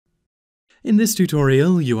In this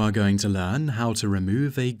tutorial, you are going to learn how to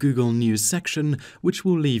remove a Google News section which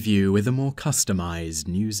will leave you with a more customized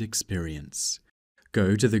news experience.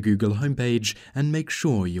 Go to the Google homepage and make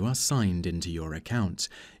sure you are signed into your account.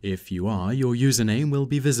 If you are, your username will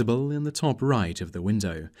be visible in the top right of the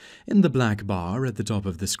window. In the black bar at the top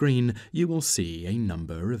of the screen, you will see a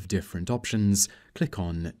number of different options. Click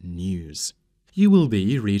on News. You will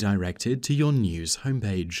be redirected to your News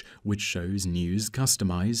homepage, which shows news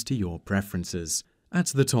customized to your preferences. At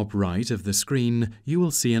the top right of the screen, you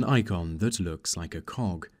will see an icon that looks like a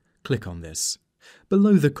cog. Click on this.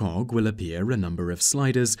 Below the cog will appear a number of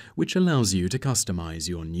sliders which allows you to customize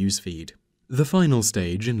your newsfeed. The final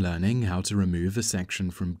stage in learning how to remove a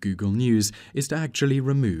section from Google News is to actually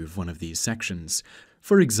remove one of these sections.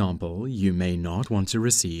 For example, you may not want to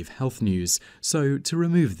receive health news, so to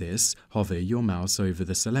remove this, hover your mouse over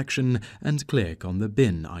the selection and click on the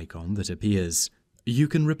bin icon that appears. You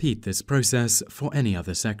can repeat this process for any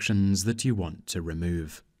other sections that you want to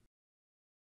remove.